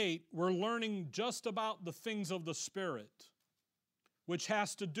Romans 8, we're learning just about the things of the Spirit, which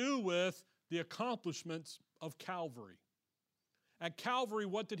has to do with the accomplishments of Calvary. At Calvary,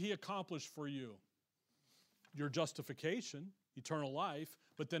 what did he accomplish for you? Your justification, eternal life,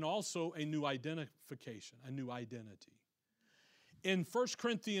 but then also a new identification, a new identity. In 1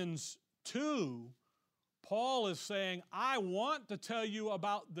 Corinthians 2, Paul is saying, I want to tell you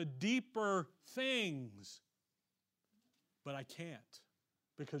about the deeper things, but I can't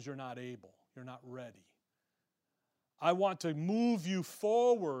because you're not able, you're not ready. I want to move you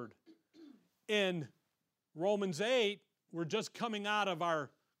forward. In Romans 8, we're just coming out of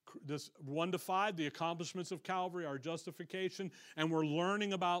this 1-5, the accomplishments of Calvary, our justification, and we're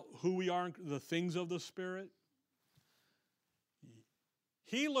learning about who we are, the things of the Spirit.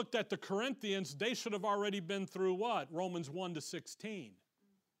 He looked at the Corinthians, they should have already been through what? Romans 1-16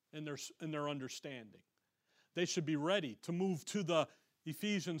 in their understanding. They should be ready to move to the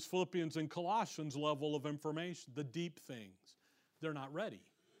Ephesians, Philippians, and Colossians level of information, the deep things. They're not ready.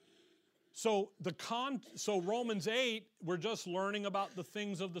 So Romans 8, we're just learning about the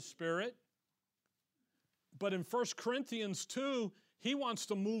things of the Spirit. But in 1 Corinthians 2, he wants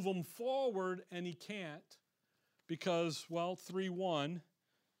to move them forward, and he can't because, 3:1,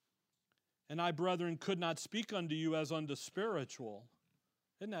 and I, brethren, could not speak unto you as unto spiritual.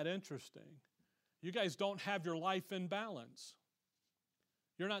 Isn't that interesting? You guys don't have your life in balance.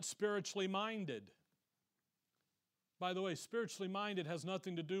 You're not spiritually minded. By the way, spiritually minded has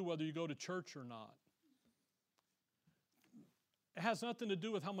nothing to do whether you go to church or not. It has nothing to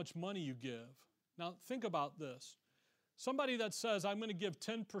do with how much money you give. Now, think about this. Somebody that says, I'm going to give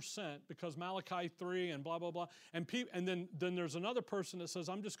 10% because Malachi 3 and blah, blah, blah. And then there's another person that says,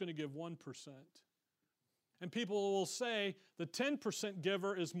 I'm just going to give 1%. And people will say the 10%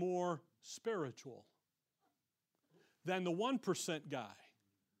 giver is more spiritual than the 1% guy.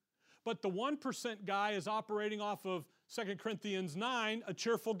 But the 1% guy is operating off of 2 Corinthians 9, a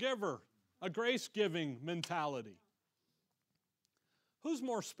cheerful giver, a grace-giving mentality. Who's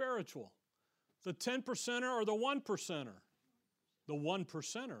more spiritual? The 10%er or the 1%er? The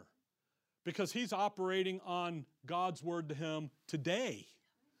 1%er. Because he's operating on God's word to him today.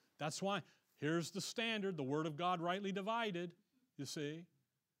 That's why, here's the standard, the word of God rightly divided, you see.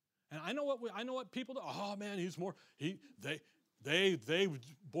 And I know what people do. Oh man, he's more,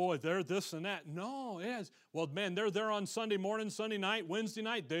 boy, they're this and that. No, it is. Well, man, they're there on Sunday morning, Sunday night, Wednesday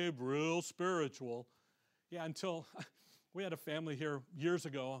night, they're real spiritual. Yeah, until we had a family here years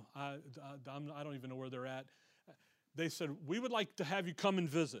ago. I don't even know where they're at. They said, we would like to have you come and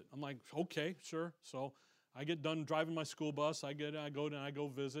visit. I'm like, okay, sure. So I get done driving my school bus. I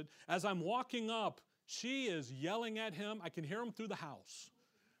go visit. As I'm walking up, she is yelling at him. I can hear him through the house.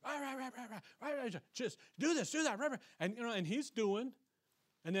 Just do this, do that. And, and he's doing.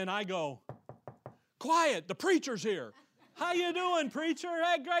 And then I go, quiet, the preacher's here. How you doing, preacher?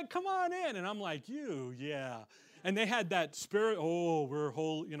 Hey, Greg, come on in. And I'm like, yeah. And they had that spirit, we're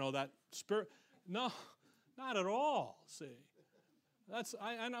whole, that spirit. No. Not at all, see.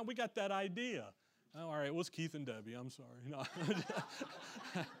 I know we got that idea. Oh, all right, it was Keith and Debbie, I'm sorry. No.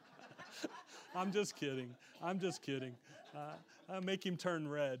 I'm just kidding. Make him turn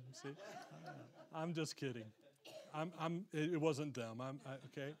red, see. I'm just kidding. It wasn't them,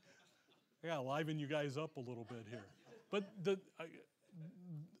 okay. I gotta liven you guys up a little bit here. But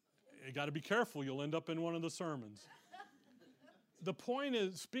you gotta be careful, you'll end up in one of the sermons. The point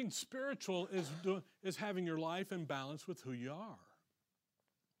is, being spiritual is having your life in balance with who you are.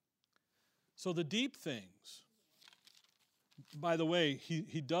 So the deep things, by the way,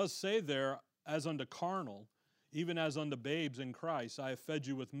 he does say there, as unto carnal, even as unto babes in Christ, I have fed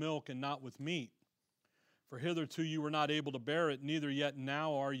you with milk and not with meat. For hitherto you were not able to bear it, neither yet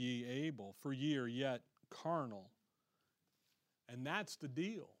now are ye able, for ye are yet carnal. And that's the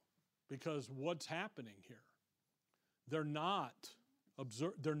deal, because what's happening here? They're not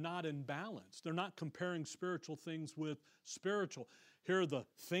in balance. They're not comparing spiritual things with spiritual. Here are the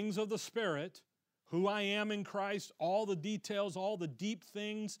things of the Spirit, who I am in Christ, all the details, all the deep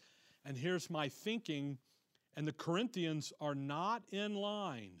things, and here's my thinking. And the Corinthians are not in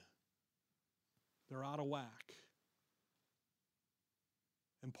line. They're out of whack.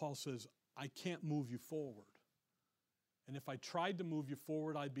 And Paul says, I can't move you forward. And if I tried to move you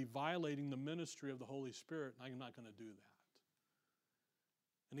forward, I'd be violating the ministry of the Holy Spirit, and I'm not going to do that.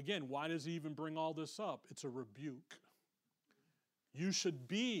 And again, why does he even bring all this up? It's a rebuke. You should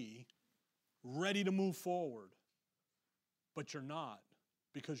be ready to move forward, but you're not,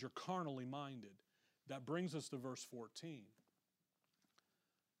 because you're carnally minded. That brings us to verse 14.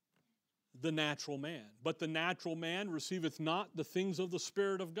 The natural man. But the natural man receiveth not the things of the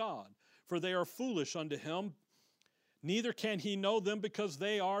Spirit of God, for they are foolish unto him, neither can he know them, because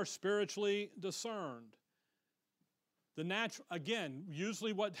they are spiritually discerned. The natural, again,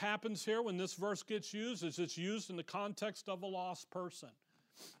 usually what happens here when this verse gets used is it's used in the context of a lost person.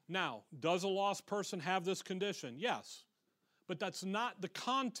 Now, does a lost person have this condition? Yes. But that's not the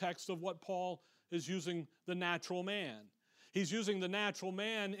context of what Paul is using the natural man. He's using the natural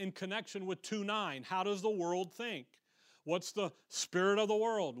man in connection with 2:9. How does the world think? What's the spirit of the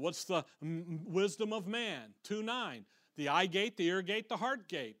world? What's the wisdom of man? 2:9. The eye gate, the ear gate, the heart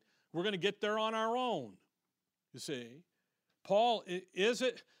gate. We're going to get there on our own. You see, Paul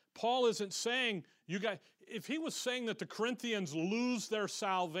isn't saying you guys. If he was saying that the Corinthians lose their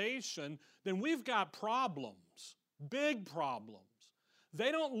salvation, then we've got problems, big problems.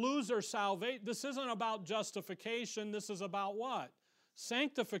 They don't lose their salvation. This isn't about justification. This is about what?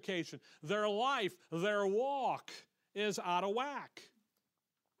 Sanctification. Their life, their walk is out of whack.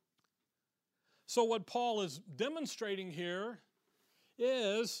 So what Paul is demonstrating here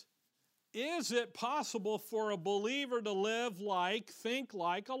is it possible for a believer to think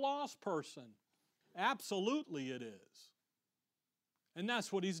like a lost person? Absolutely it is. And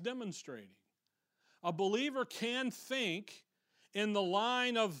that's what he's demonstrating. A believer can think in the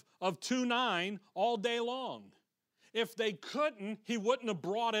line of 2:9 all day long. If they couldn't, he wouldn't have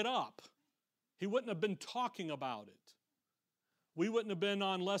brought it up. He wouldn't have been talking about it. We wouldn't have been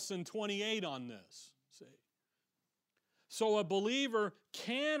on lesson 28 on this. See? So a believer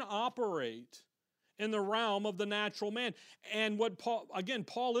can operate in the realm of the natural man. And what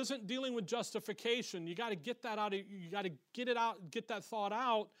Paul isn't dealing with justification. You got to get that out. You got to get it out, get that thought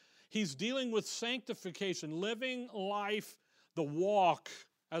out. He's dealing with sanctification, living life, the walk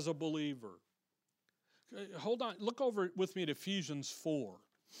as a believer. Hold on, look over with me at Ephesians 4.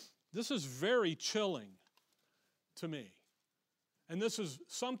 This is very chilling to me. And this is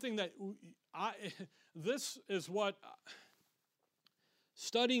something that this is what,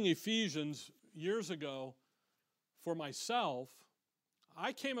 studying Ephesians years ago for myself,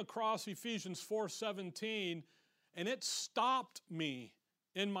 I came across Ephesians 4:17, and it stopped me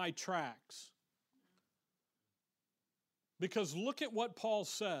in my tracks. Because look at what Paul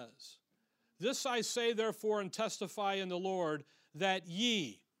says. This I say, therefore, and testify in the Lord, that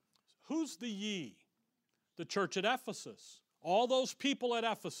ye, who's the ye? The church at Ephesus. All those people at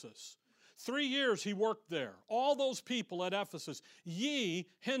Ephesus. 3 years he worked there. All those people at Ephesus. Ye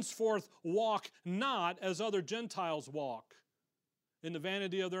henceforth walk not as other Gentiles walk, in the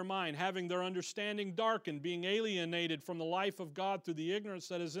vanity of their mind, having their understanding darkened, being alienated from the life of God through the ignorance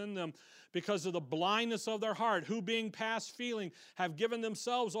that is in them, because of the blindness of their heart, who being past feeling have given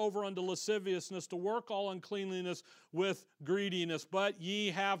themselves over unto lasciviousness, to work all uncleanliness with greediness. But ye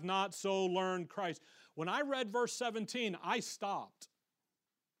have not so learned Christ. When I read verse 17, I stopped.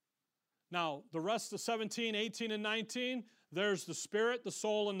 Now, the rest of 17, 18, and 19, there's the spirit, the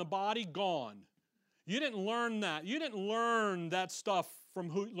soul, and the body gone. You didn't learn that. You didn't learn that stuff from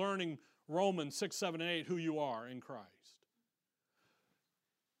learning Romans 6, 7, and 8, who you are in Christ.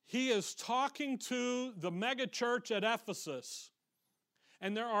 He is talking to the megachurch at Ephesus.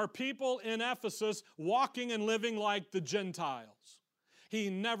 And there are people in Ephesus walking and living like the Gentiles. He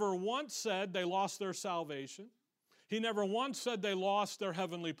never once said they lost their salvation. He never once said they lost their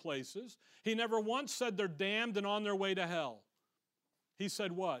heavenly places. He never once said they're damned and on their way to hell. He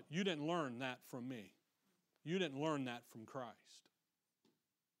said what? You didn't learn that from me. You didn't learn that from Christ.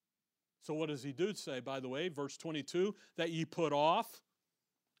 So what does he do say, by the way? Verse 22, that ye put off.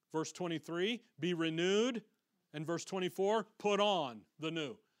 Verse 23, be renewed. And verse 24, put on the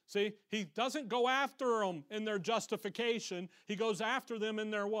new. See, he doesn't go after them in their justification. He goes after them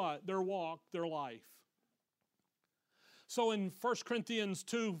in their what? Their walk, their life. So in 1 Corinthians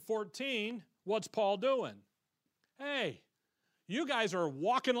 2:14, what's Paul doing? Hey, you guys are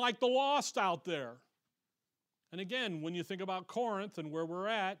walking like the lost out there. And again, when you think about Corinth and where we're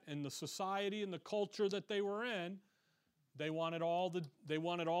at and the society and the culture that they were in, they wanted all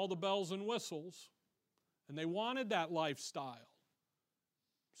the bells and whistles, and they wanted that lifestyle.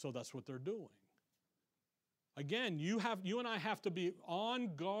 So that's what they're doing. Again, you and I have to be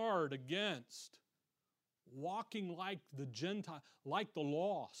on guard against walking like the Gentile, like the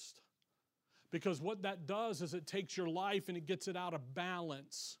lost. Because what that does is it takes your life and it gets it out of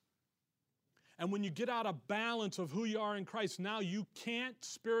balance. And when you get out of balance of who you are in Christ, now you can't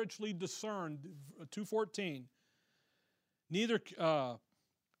spiritually discern. 2:14. Neither,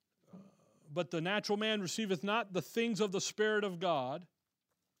 but the natural man receiveth not the things of the Spirit of God,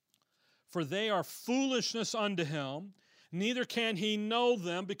 for they are foolishness unto him. Neither can he know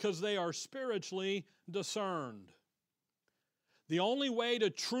them, because they are spiritually discerned. The only way to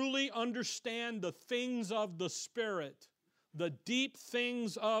truly understand the things of the Spirit, the deep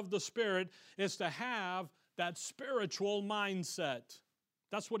things of the Spirit, is to have that spiritual mindset.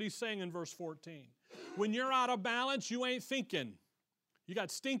 That's what he's saying in verse 14. When you're out of balance, you ain't thinking. You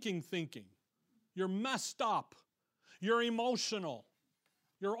got stinking thinking. You're messed up. You're emotional.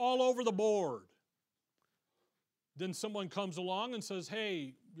 You're all over the board. Then someone comes along and says,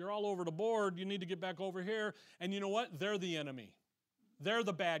 hey, you're all over the board. You need to get back over here. And you know what? They're the enemy. They're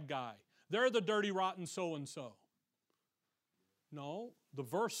the bad guy. They're the dirty, rotten so-and-so. No, the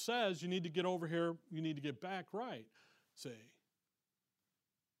verse says you need to get over here. You need to get back right. Say,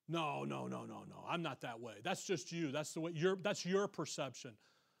 no. I'm not that way. That's just you. That's the way. That's your perception.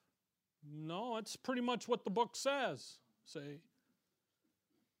 No, it's pretty much what the book says. Say,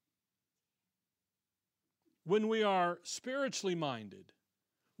 when we are spiritually minded,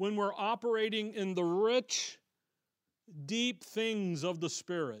 when we're operating in the rich, deep things of the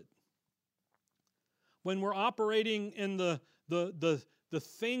Spirit, when we're operating in the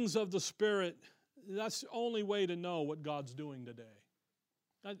things of the Spirit, that's the only way to know what God's doing today.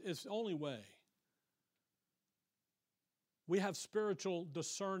 It's the only way. We have spiritual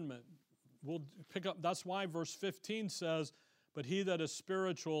discernment. We'll pick up, that's why verse 15 says, but he that is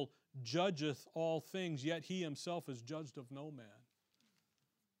spiritual judgeth all things, yet he himself is judged of no man.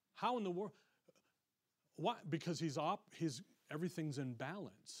 How in the world? Why? Because everything's in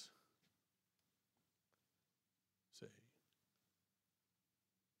balance. See,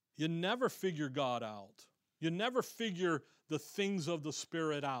 you never figure God out. You never figure the things of the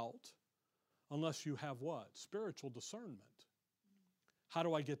Spirit out unless you have what? Spiritual discernment. How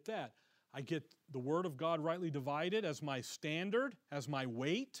do I get that? I get the Word of God rightly divided as my standard, as my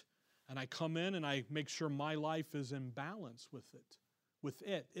weight, and I come in and I make sure my life is in balance with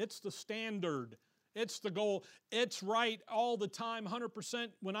it. It's the standard. It's the goal. It's right all the time, 100%.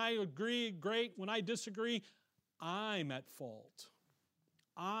 When I agree, great. When I disagree, I'm at fault.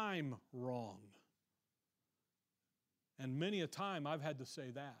 I'm wrong. And many a time I've had to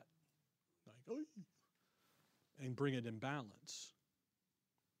say that. Like, "Oy," and bring it in balance.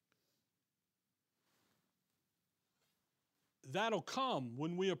 That'll come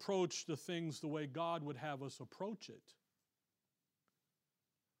when we approach the things the way God would have us approach it.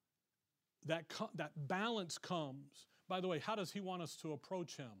 That balance comes. By the way, how does He want us to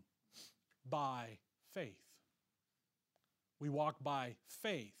approach Him? By faith. We walk by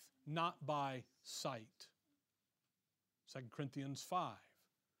faith, not by sight. 2 Corinthians 5.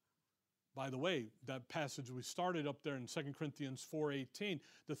 By the way, that passage we started up there in 2 Corinthians 4:18,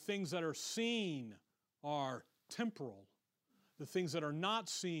 the things that are seen are temporal. The things that are not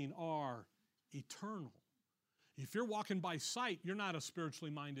seen are eternal. If you're walking by sight, you're not a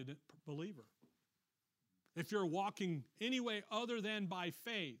spiritually minded believer. If you're walking any way other than by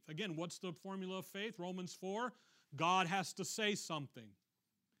faith, again, what's the formula of faith? Romans 4, God has to say something.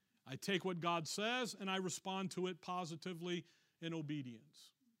 I take what God says and I respond to it positively in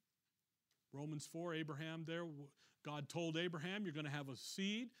obedience. Romans 4, Abraham there, God told Abraham, you're going to have a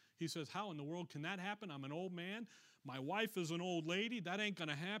seed. He says, how in the world can that happen? I'm an old man. My wife is an old lady. That ain't going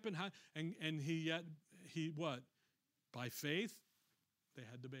to happen. And he what? By faith, they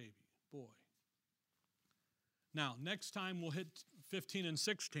had the baby. Boy. Now, next time we'll hit 15 and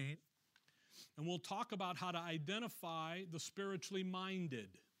 16, and we'll talk about how to identify the spiritually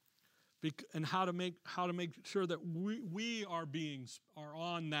minded, and how to make sure that we are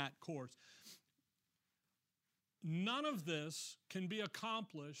on that course. None of this can be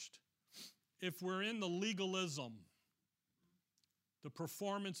accomplished if we're in the legalism, the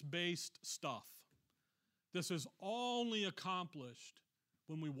performance-based stuff. This is only accomplished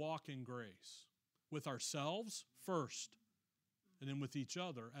when we walk in grace, with ourselves first, and then with each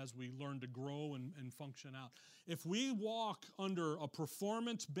other as we learn to grow and function out. If we walk under a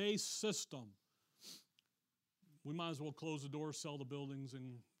performance-based system, we might as well close the doors, sell the buildings,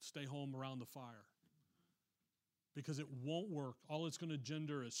 and stay home around the fire. Because it won't work. All it's going to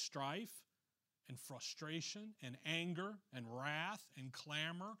gender is strife and frustration and anger and wrath and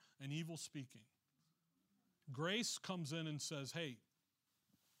clamor and evil speaking. Grace comes in and says, hey,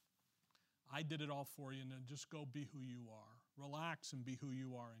 I did it all for you, and then just go be who you are. Relax and be who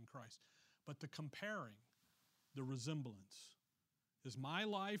you are in Christ. But the comparing, the resemblance, is my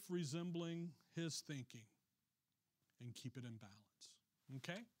life resembling His thinking? And keep it in balance.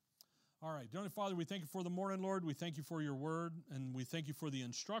 Okay? All right. Dear Father, we thank you for the morning, Lord. We thank you for your word, and we thank you for the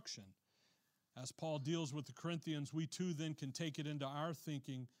instruction. As Paul deals with the Corinthians, we too then can take it into our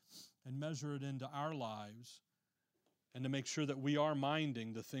thinking and measure it into our lives, and to make sure that we are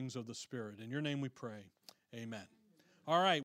minding the things of the Spirit. In your name we pray. Amen. All right.